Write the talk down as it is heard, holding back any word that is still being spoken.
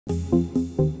Number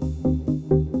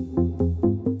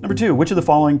two, which of the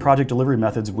following project delivery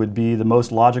methods would be the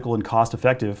most logical and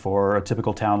cost-effective for a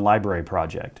typical town library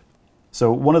project?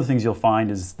 So one of the things you'll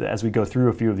find is that as we go through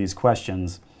a few of these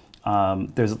questions,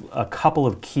 there's a couple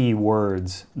of key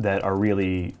words that are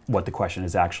really what the question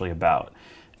is actually about.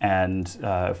 And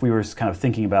if we were kind of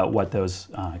thinking about what those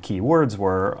key words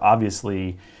were,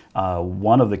 obviously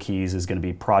one of the keys is going to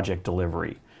be project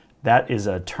delivery. That is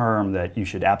a term that you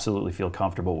should absolutely feel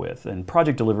comfortable with. And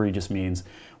project delivery just means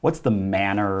what's the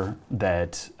manner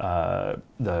that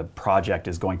the project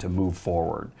is going to move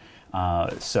forward.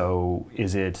 So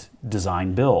is it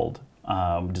design build?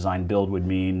 Design build would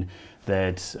mean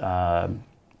that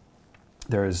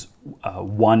there's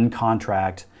one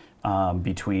contract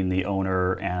between the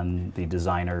owner and the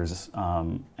designers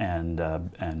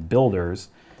and builders.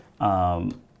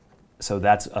 So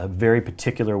that's a very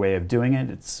particular way of doing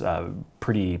it. It's a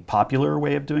pretty popular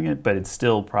way of doing it, but it's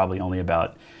still probably only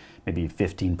about maybe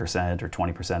 15% or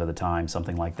 20% of the time,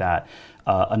 something like that.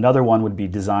 Another one would be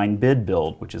design bid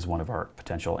build, which is one of our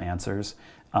potential answers.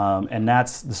 And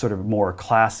that's the sort of more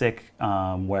classic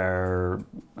where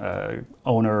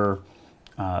owner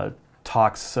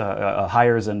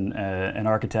hires an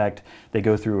architect. They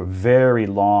go through a very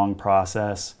long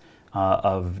process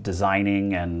of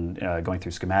designing and going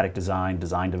through schematic design,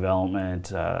 design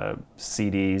development,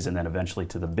 CDs, and then eventually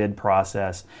to the bid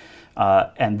process.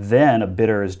 And then a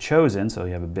bidder is chosen, so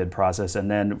you have a bid process, and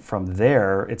then from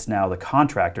there it's now the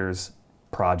contractor's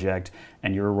project,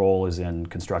 and your role is in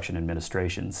construction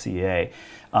administration, CA.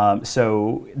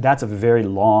 So that's a very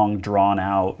long,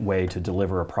 drawn-out way to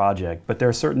deliver a project, but there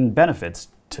are certain benefits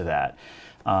to that.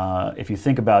 If you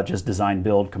think about just design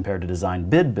build compared to design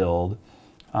bid build,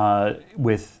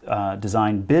 with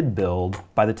design bid build,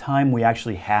 by the time we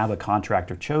actually have a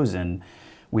contractor chosen,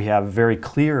 we have a very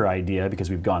clear idea because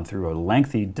we've gone through a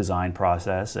lengthy design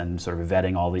process and sort of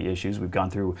vetting all the issues. We've gone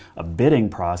through a bidding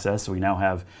process, so we now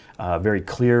have a very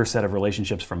clear set of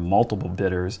relationships from multiple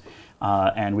bidders.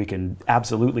 And we can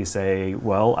absolutely say,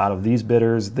 well, out of these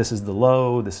bidders, this is the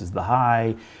low, this is the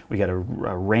high. We get a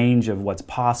range of what's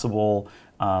possible.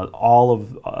 All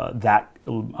of that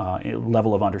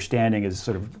level of understanding is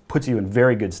sort of puts you in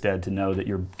very good stead to know that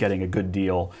you're getting a good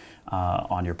deal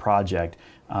on your project,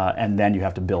 and then you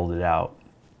have to build it out.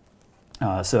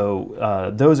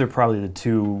 So those are probably the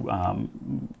two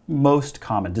most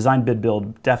common. Design bid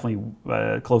build, definitely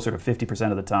closer to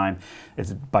 50% of the time.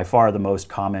 It's by far the most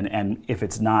common, and if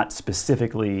it's not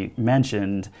specifically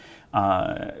mentioned,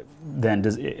 and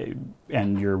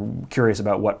you're curious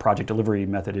about what project delivery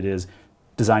method it is,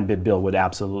 design bid build would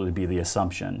absolutely be the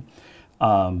assumption.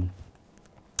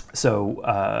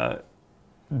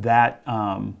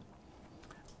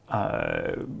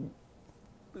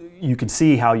 You can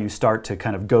see how you start to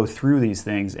kind of go through these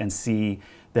things and see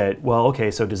that, well, okay,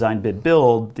 so design bid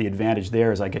build, the advantage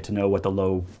there is I get to know what the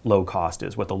low cost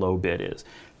is, what the low bid is.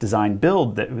 Design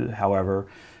build, however,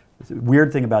 the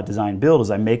weird thing about design build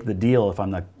is I make the deal, if I'm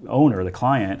the owner, the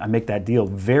client, I make that deal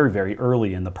very, very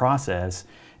early in the process.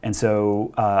 And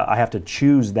so I have to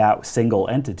choose that single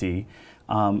entity.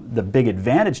 The big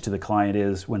advantage to the client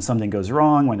is when something goes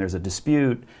wrong, when there's a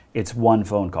dispute, it's one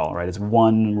phone call, right? It's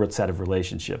one set of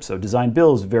relationships. So design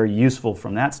build is very useful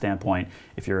from that standpoint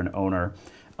if you're an owner.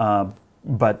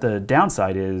 But the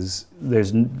downside is there's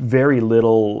very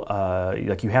little,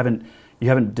 like you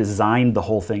haven't designed the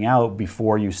whole thing out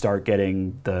before you start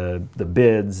getting the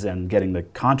bids and getting the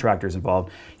contractors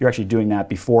involved. You're actually doing that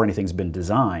before anything's been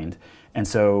designed. And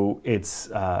so it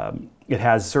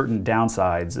has certain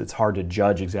downsides. It's hard to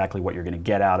judge exactly what you're going to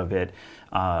get out of it.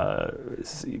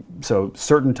 So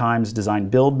certain times design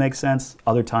build makes sense,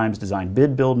 other times design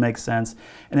bid build makes sense.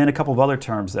 And then a couple of other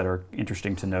terms that are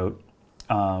interesting to note.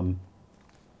 One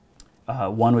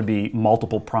would be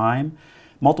multiple prime.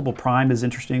 Multiple prime is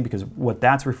interesting because what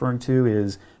that's referring to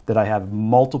is that I have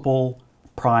multiple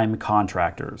prime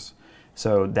contractors.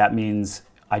 So that means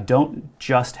I don't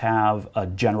just have a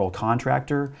general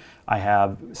contractor. I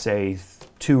have, say,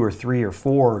 2 or 3 or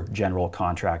 4 general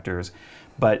contractors.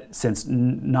 But since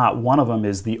not one of them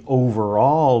is the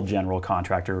overall general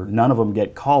contractor, none of them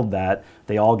get called that.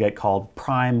 They all get called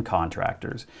prime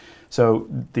contractors. So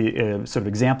the sort of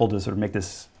example to sort of make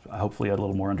this hopefully a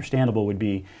little more understandable would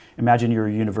be, imagine you're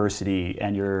a university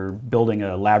and you're building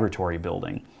a laboratory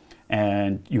building.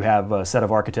 And you have a set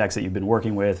of architects that you've been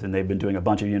working with, and they've been doing a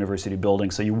bunch of university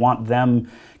buildings. So you want them,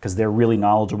 because they're really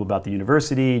knowledgeable about the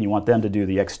university, and you want them to do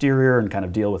the exterior and kind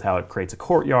of deal with how it creates a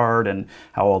courtyard and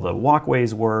how all the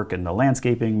walkways work and the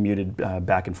landscaping muted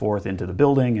back and forth into the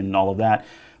building and all of that.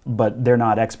 but they're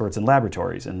not experts in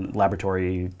laboratories, and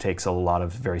laboratory takes a lot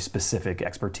of very specific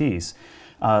expertise.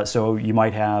 So you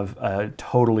might have a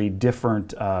totally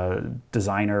different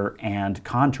designer and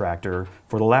contractor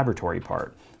for the laboratory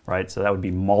part, right? So that would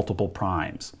be multiple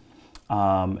primes. You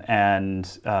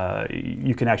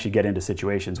can actually get into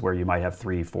situations where you might have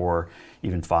 3, 4,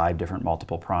 even 5 different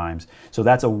multiple primes. So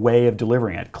that's a way of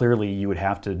delivering it. Clearly, you would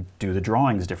have to do the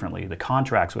drawings differently. The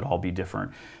contracts would all be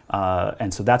different.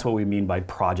 And so that's what we mean by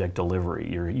project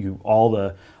delivery. All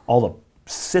the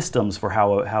systems for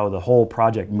how the whole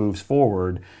project moves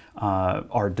forward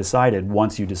are decided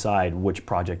once you decide which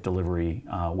project delivery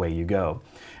way you go.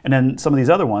 And then some of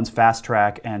these other ones, Fast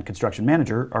Track and Construction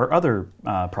Manager, are other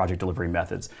project delivery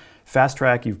methods. Fast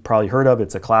Track you've probably heard of.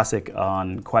 It's a classic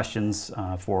on questions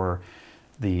for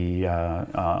the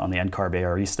on the NCARB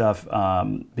a.r.e. stuff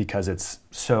because it's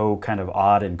so kind of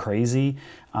odd and crazy,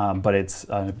 but it's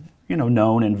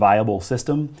known and viable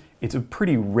system. It's a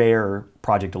pretty rare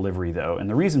project delivery though, and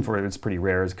the reason for it's pretty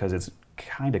rare is because it's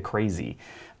kind of crazy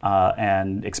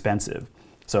and expensive.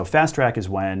 So Fast Track is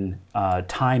when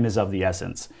time is of the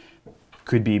essence.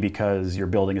 Could be because you're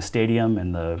building a stadium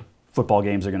and the football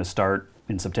games are going to start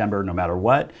in September no matter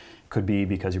what. Could be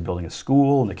because you're building a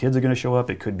school and the kids are going to show up.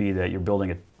 It could be that you're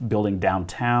building a building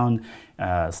downtown,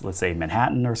 so let's say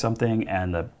Manhattan or something,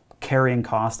 and the carrying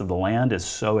cost of the land is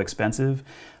so expensive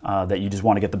that you just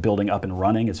want to get the building up and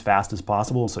running as fast as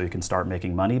possible so you can start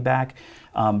making money back.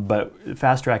 But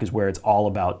Fast Track is where it's all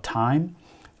about time.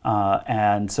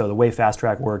 And so the way Fast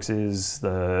Track works is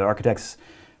the architects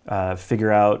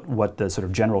figure out what the sort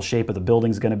of general shape of the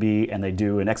building is going to be, and they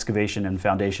do an excavation and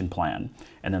foundation plan.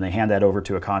 And then they hand that over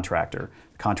to a contractor.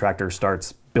 The contractor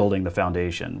starts building the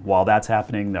foundation. While that's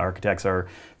happening, the architects are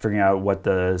figuring out what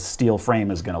the steel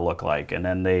frame is going to look like, and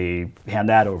then they hand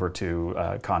that over to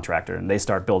a contractor, and they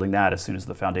start building that as soon as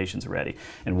the foundation's ready.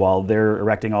 And while they're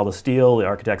erecting all the steel, the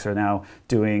architects are now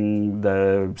doing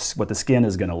what the skin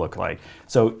is going to look like.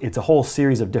 So it's a whole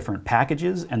series of different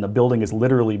packages, and the building is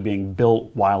literally being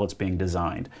built while it's being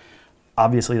designed.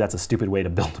 Obviously, that's a stupid way to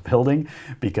build a building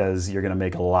because you're going to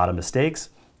make a lot of mistakes.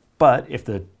 But if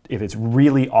it's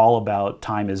really all about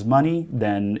time is money,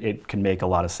 then it can make a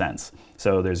lot of sense.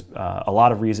 So there's a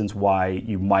lot of reasons why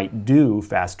you might do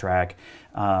Fast Track,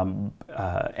 and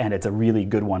it's a really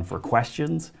good one for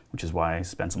questions, which is why I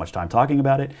spend so much time talking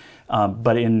about it.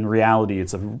 But in reality,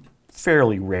 it's a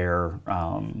fairly rare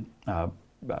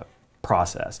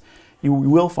process. You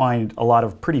will find a lot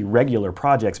of pretty regular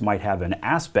projects might have an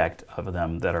aspect of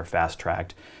them that are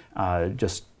fast-tracked, kind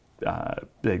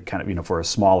of, for a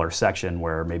smaller section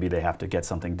where maybe they have to get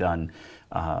something done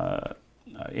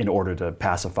in order to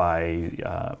pacify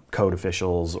code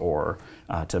officials or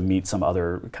to meet some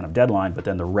other kind of deadline, but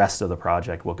then the rest of the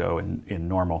project will go in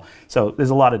normal. So there's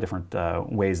a lot of different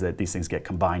ways that these things get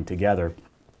combined together,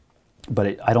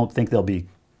 but I don't think they'll be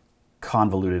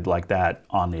convoluted like that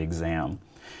on the exam.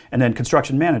 And then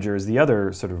Construction Manager is the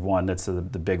other sort of one that's the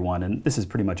big one, and this is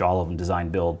pretty much all of them: design,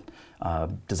 build,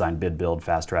 design, bid, build,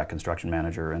 Fast Track, Construction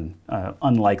Manager, and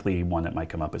unlikely one that might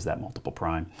come up is that multiple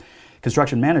prime.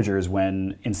 Construction Manager is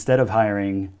when, instead of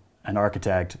hiring an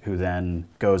architect who then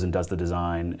goes and does the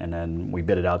design and then we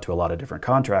bid it out to a lot of different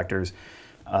contractors,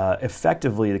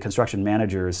 effectively the construction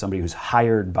manager is somebody who's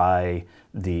hired by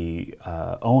the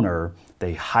owner.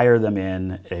 They hire them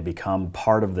in, they become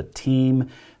part of the team.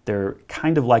 They're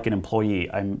kind of like an employee.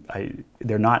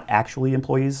 They're not actually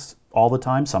employees all the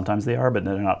time. Sometimes they are, but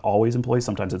they're not always employees.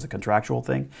 Sometimes it's a contractual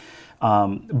thing.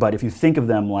 But if you think of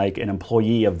them like an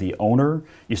employee of the owner,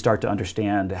 you start to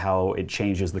understand how it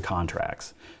changes the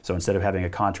contracts. So instead of having a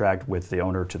contract with the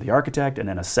owner to the architect and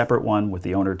then a separate one with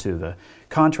the owner to the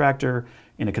contractor,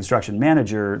 in a construction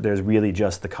manager, there's really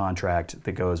just the contract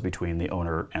that goes between the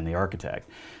owner and the architect.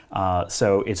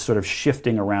 So it's sort of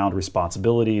shifting around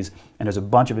responsibilities, and there's a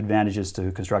bunch of advantages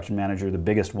to construction manager. The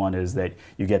biggest one is that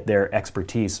you get their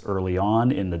expertise early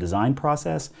on in the design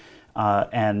process.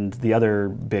 And the other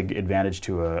big advantage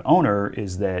to an owner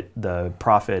is that the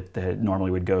profit that normally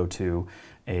would go to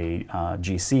a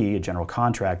GC, a general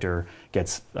contractor,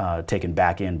 gets taken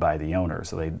back in by the owner,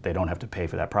 so they don't have to pay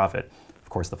for that profit. Of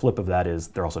course, the flip of that is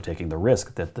they're also taking the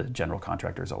risk that the general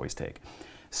contractors always take.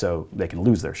 So they can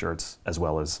lose their shirts as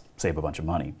well as save a bunch of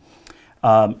money.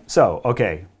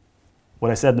 Okay,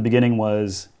 what I said in the beginning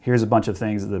was, here's a bunch of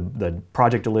things. The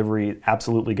project delivery,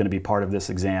 absolutely going to be part of this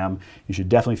exam. You should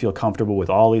definitely feel comfortable with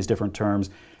all these different terms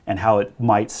and how it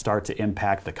might start to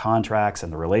impact the contracts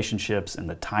and the relationships and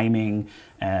the timing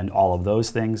and all of those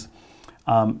things.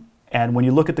 And when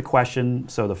you look at the question,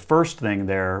 so the first thing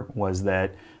there was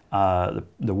that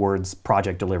the words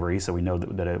project delivery, so we know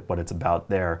what it's about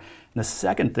there. And the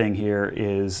second thing here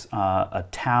is a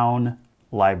town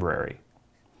library.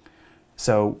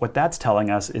 So what that's telling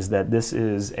us is that this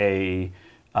is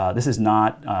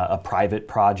not a private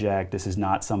project. This is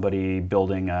not somebody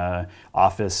building an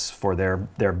office for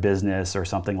their business or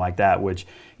something like that, which,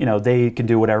 you know, they can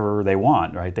do whatever they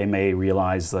want, right? They may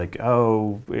realize like,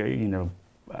 oh, you know,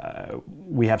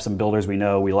 we have some builders we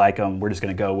know, we like them, we're just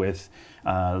going to go with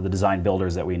the design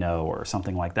builders that we know or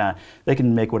something like that. They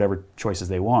can make whatever choices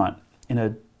they want. In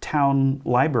a town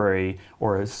library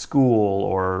or a school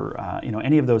or you know,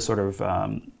 any of those sort of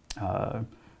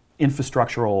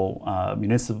infrastructural,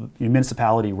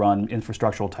 municipality-run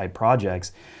infrastructural type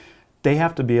projects, they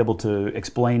have to be able to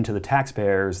explain to the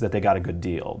taxpayers that they got a good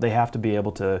deal. They have to be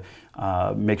able to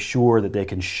make sure that they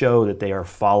can show that they are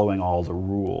following all the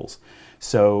rules.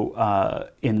 So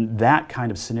in that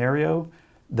kind of scenario,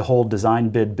 the whole design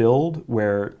bid build,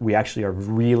 where we actually are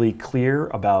really clear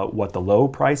about what the low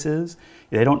price is,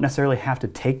 they don't necessarily have to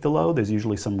take the low. There's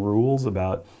usually some rules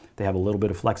about, they have a little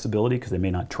bit of flexibility because they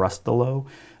may not trust the low.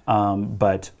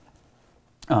 But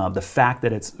the fact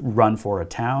that it's run for a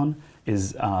town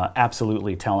is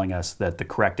absolutely telling us that the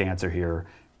correct answer here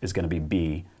is going to be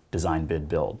B, design bid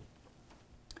build.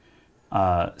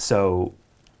 So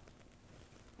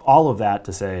all of that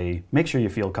to say, make sure you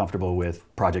feel comfortable with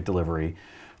project delivery,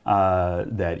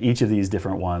 that each of these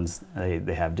different ones,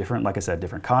 they have different, like I said,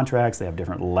 different contracts, they have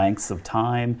different lengths of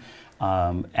time,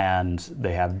 and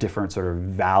they have different sort of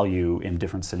value in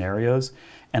different scenarios.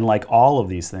 And like all of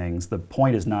these things, the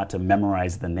point is not to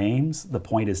memorize the names, the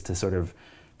point is to sort of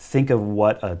think of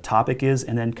what a topic is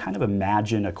and then kind of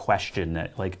imagine a question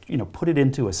that, like, you know, put it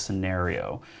into a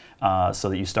scenario. So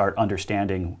that you start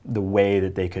understanding the way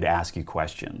that they could ask you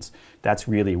questions. That's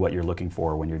really what you're looking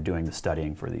for when you're doing the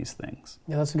studying for these things.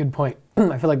 Yeah, that's a good point.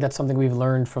 I feel like that's something we've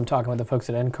learned from talking with the folks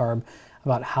at NCARB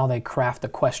about how they craft the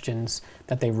questions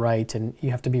that they write, and you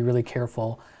have to be really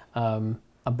careful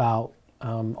about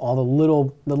all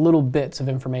the little bits of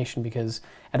information, because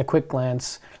at a quick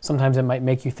glance, sometimes it might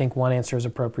make you think one answer is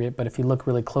appropriate, but if you look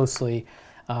really closely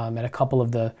at a couple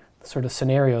of the sort of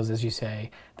scenarios, as you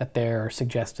say, that they're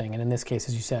suggesting, and in this case,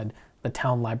 as you said, the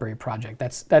town library project.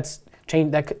 That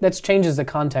changes the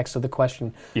context of the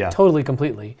question totally,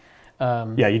 completely.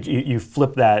 Yeah, you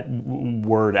flip that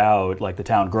word out, like the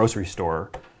town grocery store,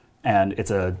 and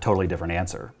it's a totally different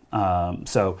answer.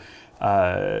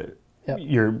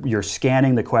 You're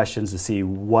scanning the questions to see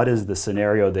what is the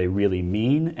scenario they really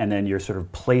mean, and then you're sort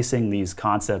of placing these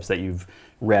concepts that you've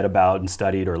read about and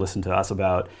studied or listened to us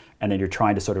about, and then you're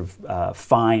trying to sort of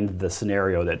find the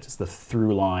scenario that's the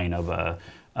through line of a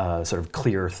sort of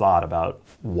clear thought about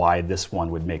why this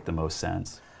one would make the most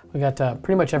sense. We got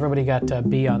pretty much everybody got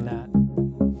B on that.